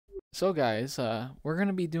So guys, we're going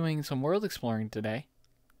to be doing some world exploring today.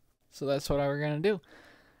 So that's what we're going to do.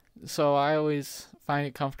 So I always find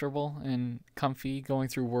it comfortable and comfy going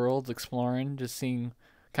through worlds, exploring, just seeing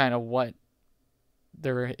kind of what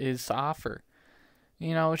there is to offer.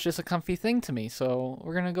 You know, it's just a comfy thing to me. So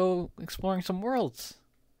we're going to go exploring some worlds.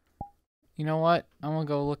 You know what? I'm going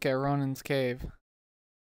to go look at Ronin's cave.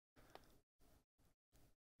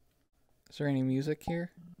 Is there any music here?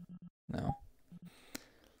 No.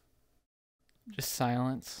 Just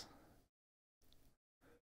silence.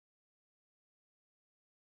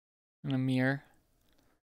 And a mirror.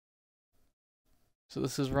 So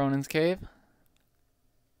this is Ronin's cave.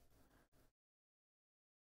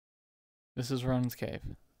 This is Ronin's cave.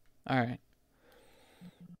 Alright.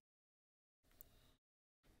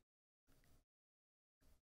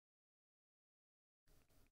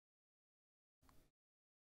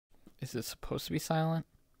 Is it supposed to be silent?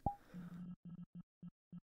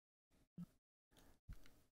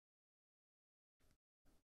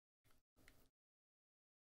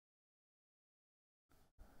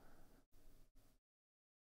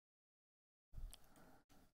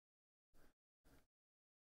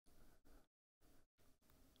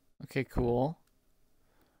 Okay, cool.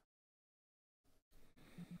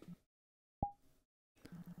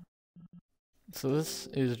 So this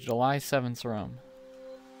is July 7th room.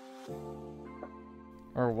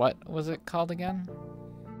 Or what was it called again?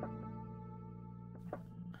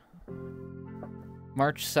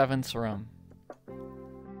 March 7th room.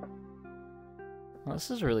 Well, this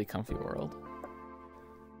is a really comfy world.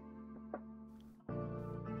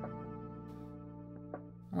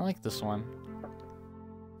 I like this one.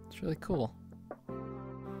 It's really cool.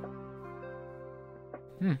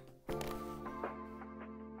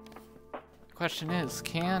 Question is,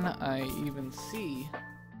 can I even see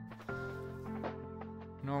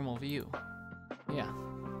normal view? Yeah.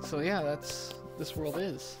 So yeah, this world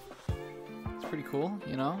is. It's pretty cool,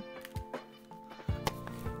 you know?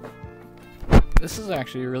 This is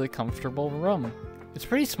actually a really comfortable room. It's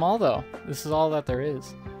pretty small though. This is all that there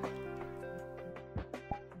is.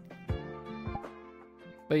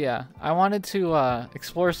 But yeah, I wanted to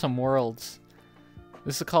explore some worlds.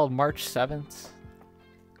 This is called March 7th.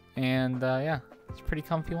 And yeah, it's a pretty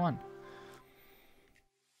comfy one.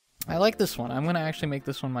 I like this one. I'm going to actually make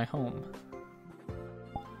this one my home.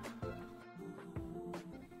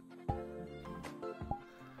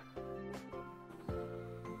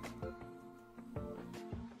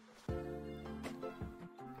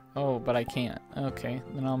 Oh, but I can't. Okay,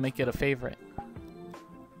 then I'll make it a favorite.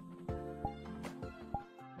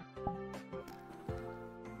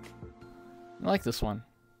 I like this one.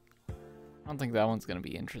 I don't think that one's gonna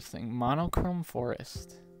be interesting. Monochrome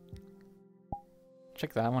forest.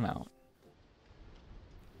 Check that one out.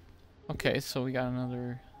 Okay, so we got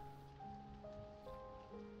another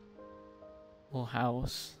little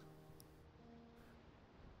house.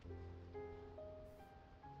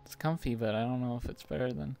 It's comfy, but I don't know if it's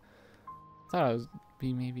better than... I thought it would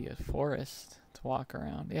be maybe a forest to walk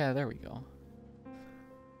around. Yeah, there we go.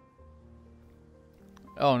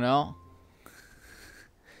 Oh no.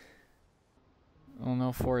 Well,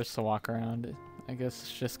 no forest to walk around. I guess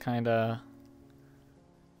it's just kind of...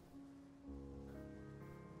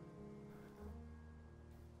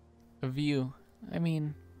 a view. I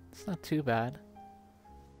mean, it's not too bad.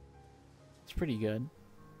 It's pretty good.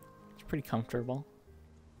 It's pretty comfortable.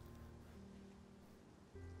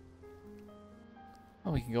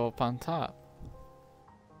 Oh, we can go up on top.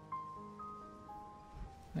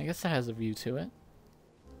 I guess that has a view to it.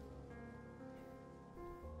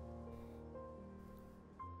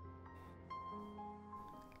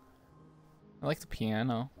 I like the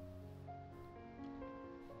piano.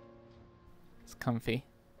 It's comfy.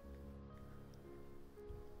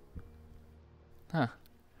 Huh.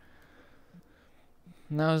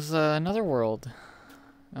 And that was another world.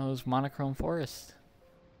 That was Monochrome Forest.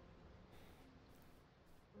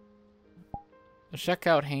 Let's check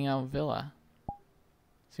out Hangout Villa.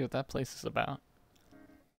 See what that place is about.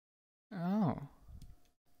 Oh.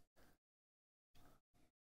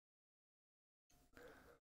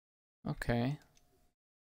 Okay.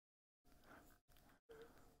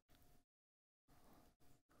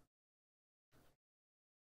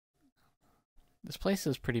 This place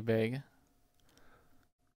is pretty big.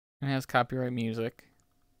 And has copyright music.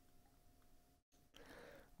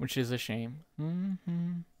 Which is a shame.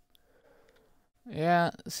 Yeah,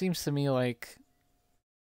 it seems to me like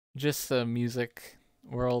just the music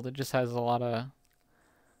world, it just has a lot of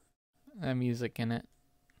music in it.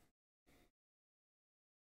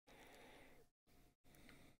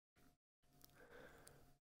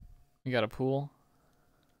 We got a pool.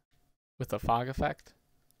 with a fog effect.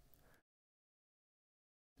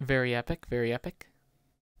 Very epic, very epic.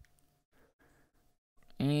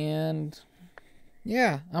 And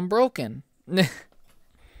yeah, I'm broken.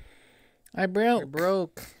 I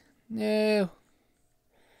broke. No.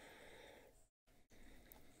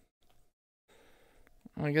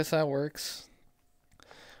 I guess that works.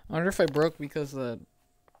 I wonder if I broke because the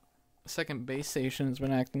second base station's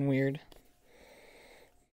been acting weird.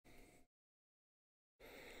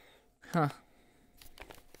 Huh.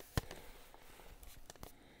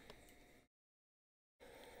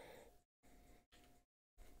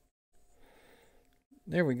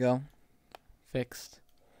 There we go. Fixed.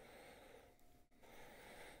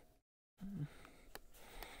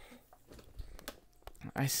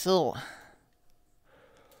 I still...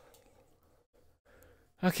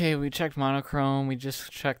 Okay, we checked Monochrome. We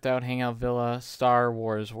just checked out Hangout Villa. Star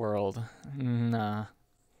Wars World. Nah.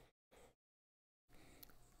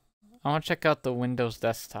 I want to check out the Windows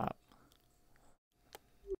desktop.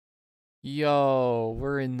 Yo,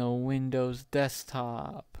 we're in the Windows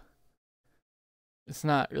desktop. It's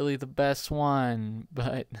not really the best one,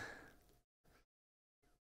 but...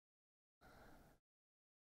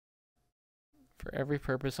 For every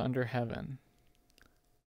purpose under heaven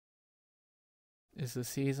is a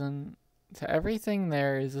season. To everything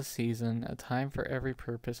there is a season, a time for every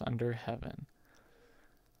purpose under heaven.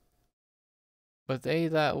 But they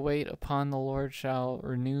that wait upon the Lord shall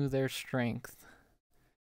renew their strength.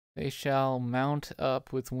 They shall mount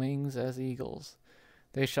up with wings as eagles.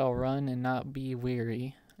 They shall run and not be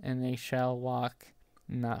weary, and they shall walk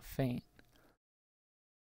and not faint.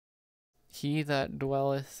 He that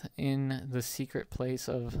dwelleth in the secret place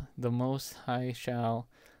of the Most High shall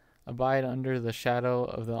abide under the shadow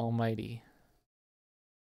of the Almighty.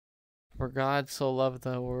 For God so loved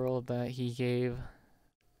the world that he gave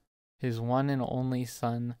his one and only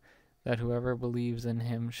Son, that whoever believes in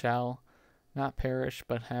him shall not perish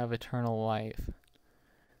but have eternal life.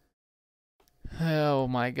 Oh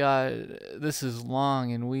my God, this is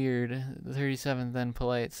long and weird. The 37th then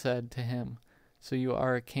Pilate said to him, So you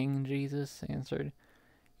are a king? Jesus answered.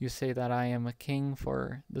 You say that I am a king.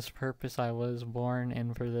 For this purpose I was born,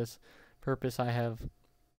 and for this purpose I have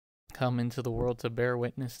come into the world, to bear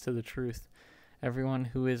witness to the truth. Everyone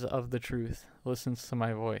who is of the truth listens to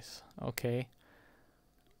my voice. Okay?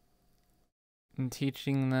 And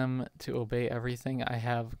teaching them to obey everything I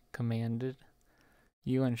have commanded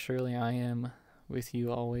you, and surely I am with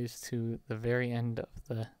you always to the very end of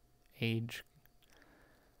the age.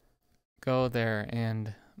 Go there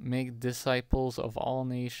and make disciples of all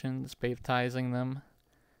nations, baptizing them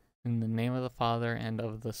in the name of the Father and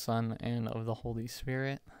of the Son and of the Holy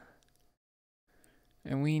Spirit.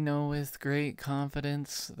 And we know with great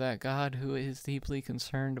confidence that God, who is deeply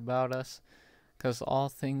concerned about us, causes all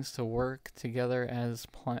things to work together as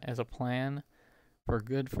a plan for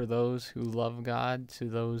good for those who love God, to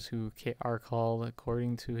those who are called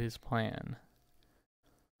according to his plan.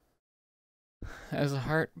 As the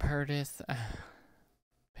heart panteth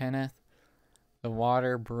the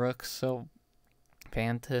water brook, so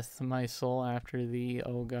panteth my soul after thee,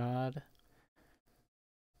 O God.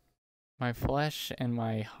 My flesh and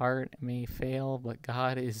my heart may fail, but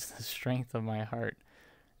God is the strength of my heart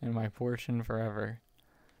and my portion forever.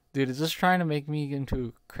 Dude, is this trying to make me into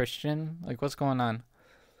a Christian? Like, what's going on?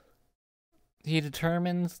 He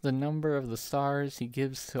determines the number of the stars. He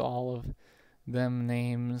gives to all of them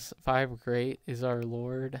names. 5 great is our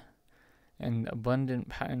Lord, and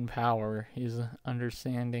abundant in power. His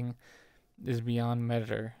understanding is beyond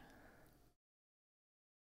measure.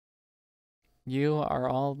 You are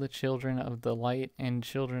all the children of the light and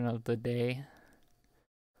children of the day.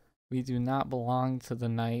 We do not belong to the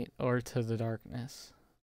night or to the darkness.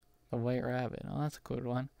 The White Rabbit. Oh, that's a good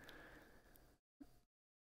one.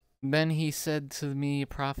 Then he said to me,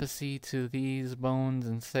 Prophesy to these bones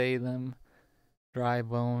and say them, dry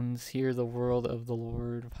bones, hear the word of the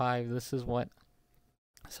Lord. 5. This is what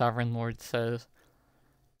Sovereign Lord says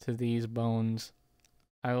to these bones.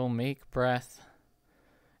 I will make breath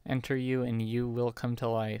enter you, and you will come to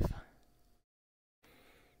life.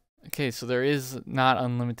 Okay, so there is not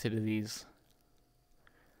unlimited of these.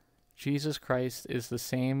 Jesus Christ is the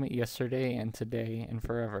same yesterday and today and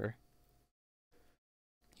forever.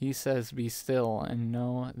 He says, Be still and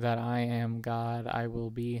know that I am God. I will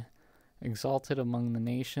be exalted among the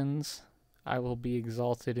nations. I will be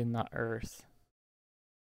exalted in the earth.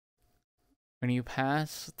 When you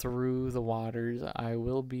pass through the waters, I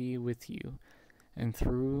will be with you, and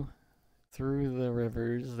through the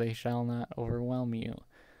rivers they shall not overwhelm you.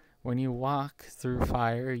 When you walk through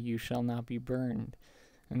fire, you shall not be burned,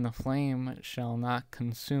 and the flame shall not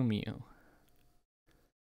consume you.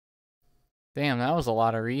 Damn, that was a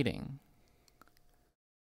lot of reading.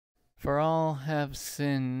 For all have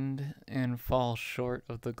sinned and fall short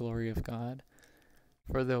of the glory of God.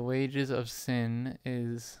 For the wages of sin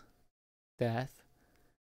is death,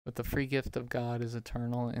 but the free gift of God is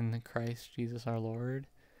eternal in the Christ Jesus our Lord.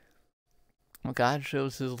 Well, God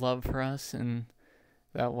shows his love for us in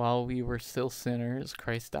that while we were still sinners,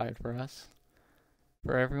 Christ died for us.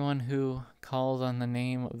 For everyone who calls on the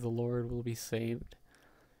name of the Lord will be saved.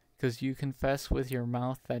 Because you confess with your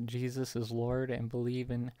mouth that Jesus is Lord and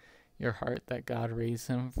believe in your heart that God raised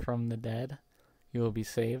him from the dead, you will be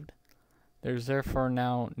saved. There's therefore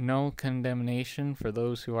now no condemnation for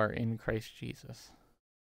those who are in Christ Jesus.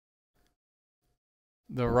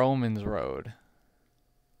 The Romans Road.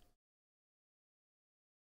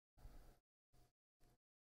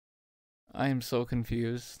 I am so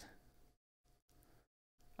confused.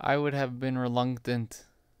 I would have been reluctant.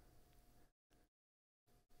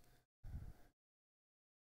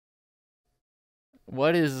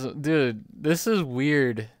 What is... Dude, this is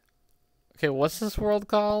weird. Okay, what's this world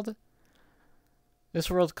called? This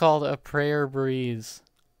world's called A Prayer Breeze.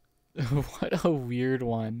 What a weird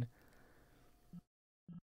one.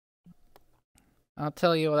 I'll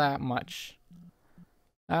tell you that much.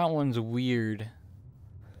 That one's weird.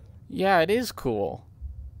 Yeah, it is cool.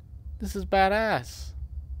 This is badass.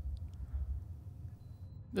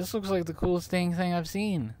 This looks like the coolest thing I've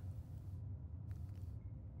seen.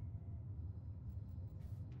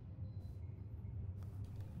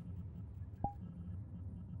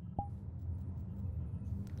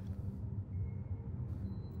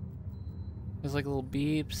 There's like little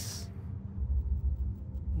beeps.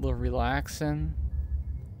 A little relaxing.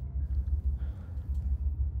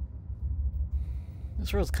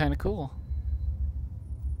 This world's kind of cool.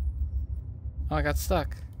 Oh, I got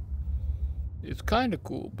stuck. It's kind of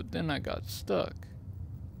cool, but then I got stuck.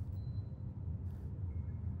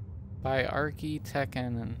 By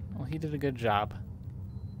Architecten. Well, he did a good job.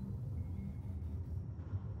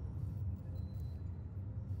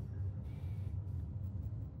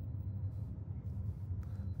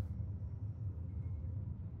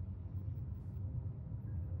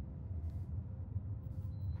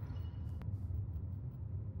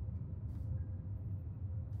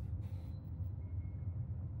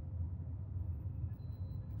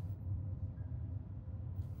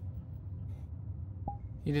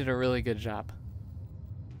 He did a really good job.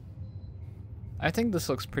 I think this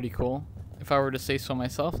looks pretty cool. If I were to say so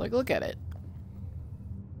myself, like, look at it.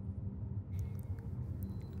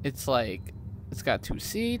 It's like, it's got 2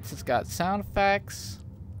 seats, it's got sound effects.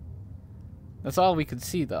 That's all we could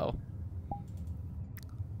see, though.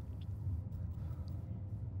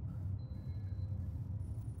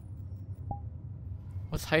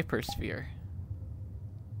 What's hypersphere?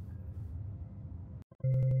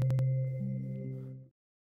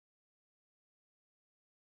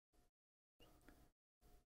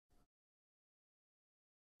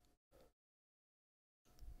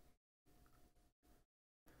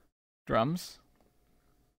 Drums?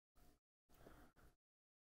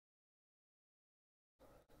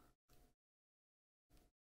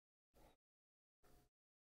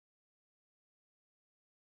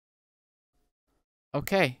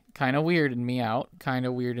 Okay, kind of weirded me out. Kind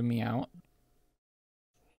of weirded me out.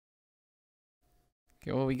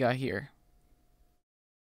 Okay, what we got here?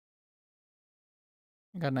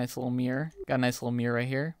 Got a nice little mirror. Got a nice little mirror right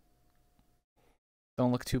here.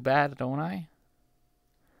 Don't look too bad, don't I?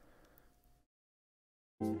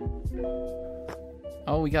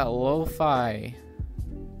 Oh, we got lo-fi.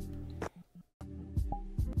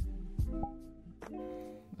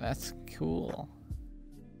 That's cool.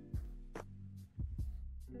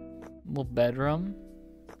 Little bedroom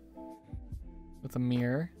with a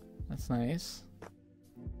mirror. That's nice.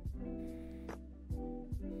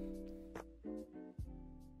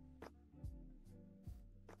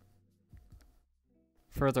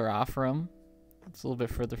 Further off room. It's a little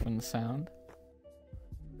bit further from the sound.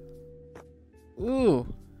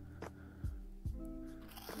 Ooh.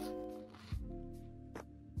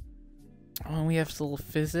 Oh, and we have some little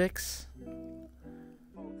physics.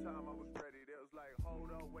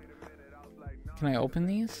 Can I open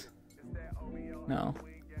these? No.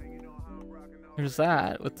 There's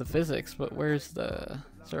that with the physics, but where's the...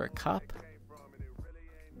 Is there a cup?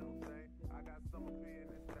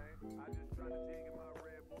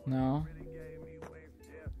 No.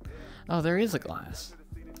 Oh, there is a glass.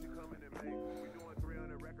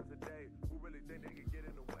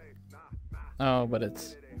 Oh, but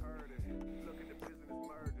it's...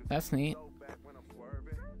 That's neat.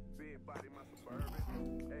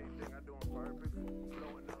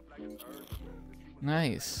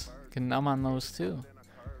 Nice. Can numb on those too.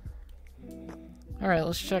 Alright,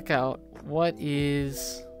 let's check out what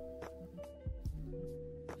is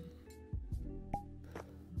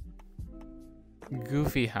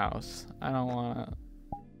Goofy House. I don't want to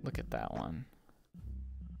look at that one.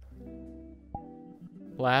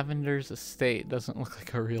 Lavender's Estate doesn't look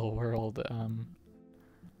like a real world.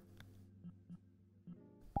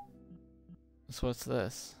 So what's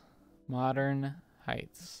this? Modern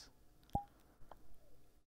Heights.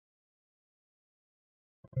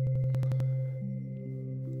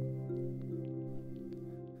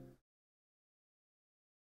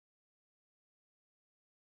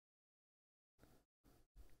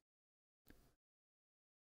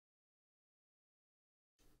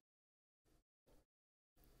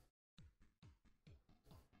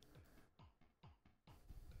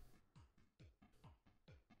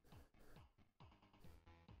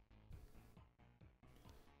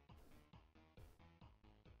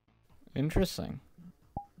 Interesting.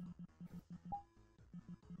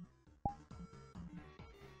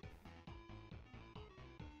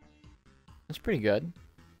 That's pretty good.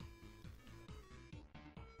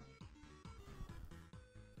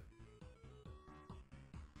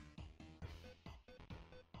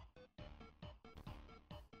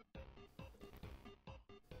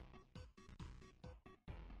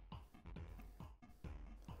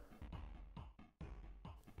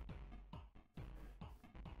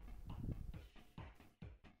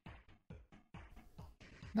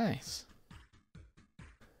 Nice.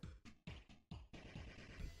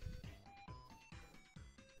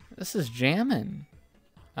 This is jammin'.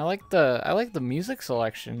 I like the music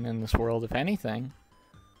selection in this world, if anything.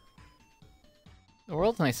 The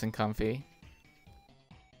world's nice and comfy.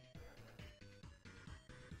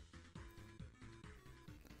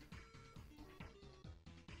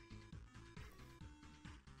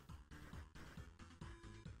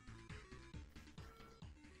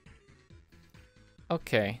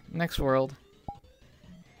 Okay, next world.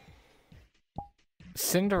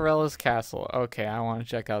 Cinderella's Castle. Okay, I want to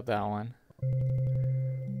check out that one.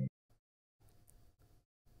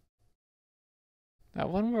 That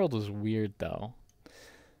one world was weird, though.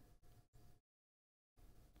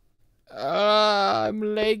 I'm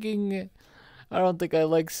lagging. I don't think I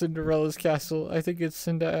like Cinderella's Castle. I think it's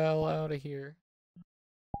Cinderella out of here.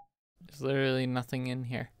 There's literally nothing in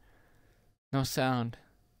here. No sound.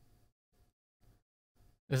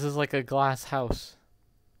 This is like a glass house.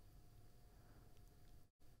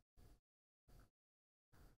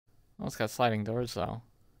 Oh, it's got sliding doors, though.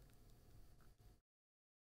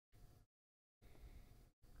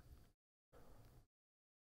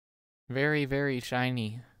 Very, very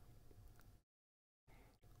shiny.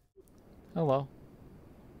 Hello.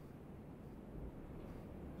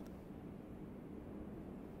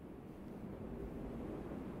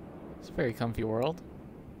 It's a very comfy world.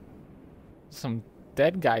 Some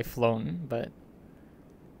dead guy floating, but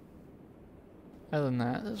other than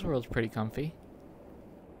that, this world's pretty comfy.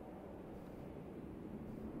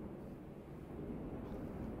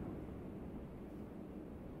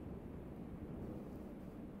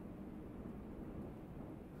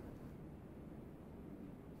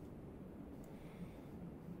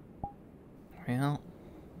 Well,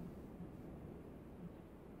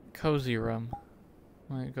 cozy room.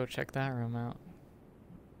 I'm gonna go check that room out.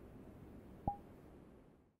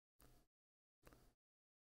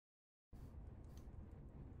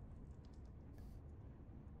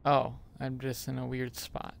 Oh, I'm just in a weird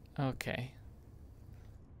spot. Okay.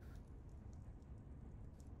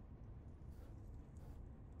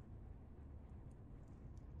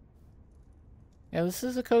 Yeah, this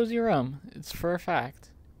is a cozy room. It's for a fact.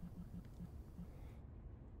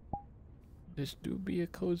 This do be a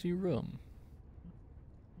cozy room.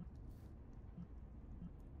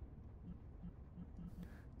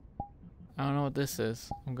 I don't know what this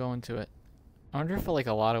is. I'm going to it. I wonder if like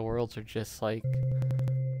a lot of worlds are just like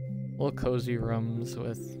little cozy rooms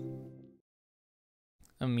with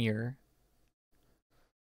a mirror.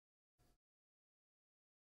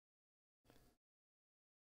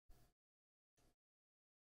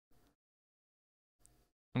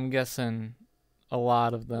 I'm guessing a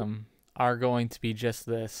lot of them are going to be just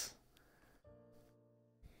this.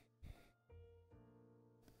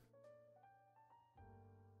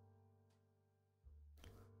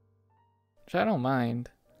 Which I don't mind.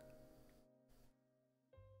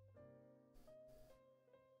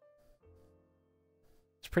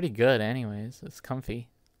 It's pretty good anyways. It's comfy.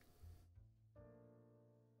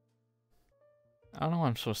 I don't know why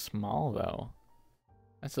I'm so small though.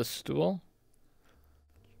 That's a stool?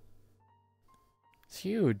 It's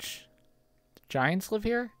huge. Giants live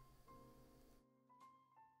here?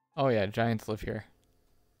 Oh yeah, giants live here.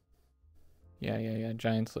 Yeah,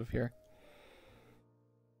 giants live here.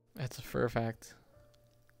 That's a for a fact.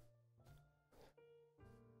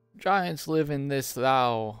 Giants live in this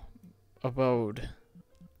thou abode.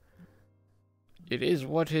 It is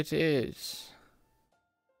what it is.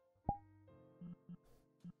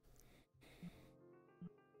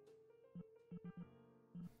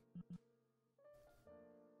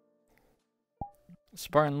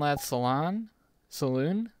 Spartan Lad Saloon?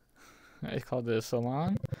 I called it a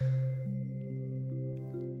salon.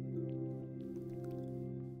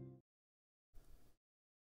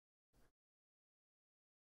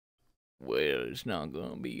 Well, it's not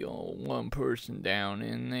gonna be all one person down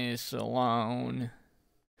in this salon.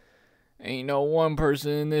 Ain't no one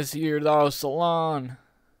person in this here though salon.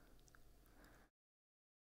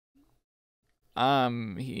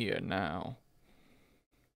 I'm here now.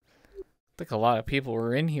 I think a lot of people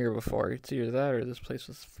were in here before. It's either that or this place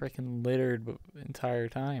was freaking littered the entire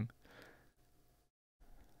time.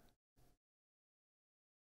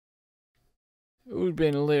 Who's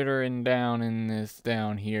been littering down in this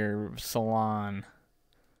down here salon?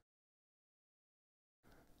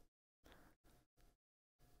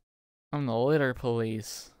 I'm the litter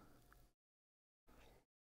police.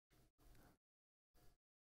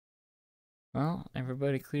 Well,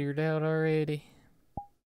 everybody cleared out already.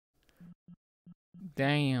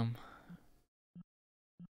 Damn.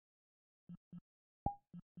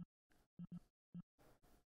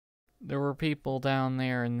 There were people down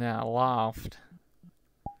there in that loft.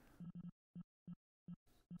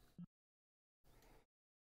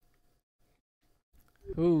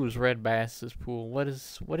 Who's Red Bass's pool? What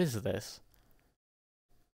is this?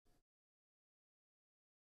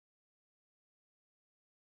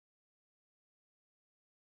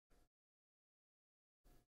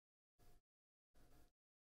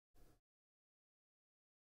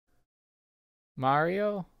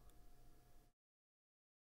 Mario?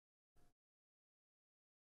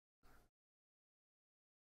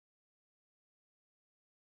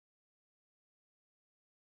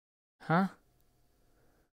 Huh?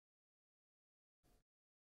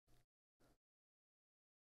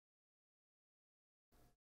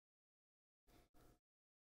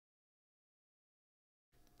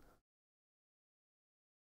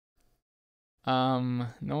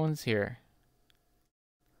 No one's here.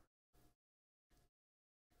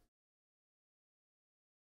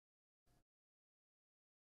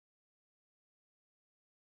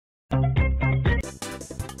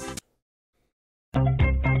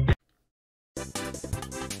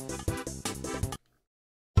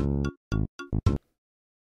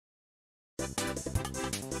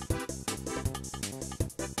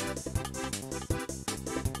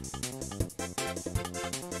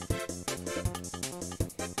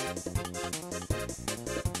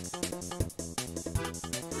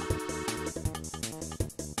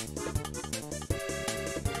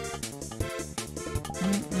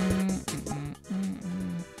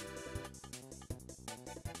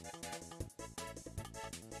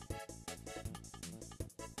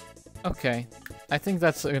 Okay, I think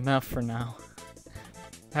that's enough for now.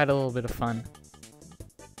 Had a little bit of fun.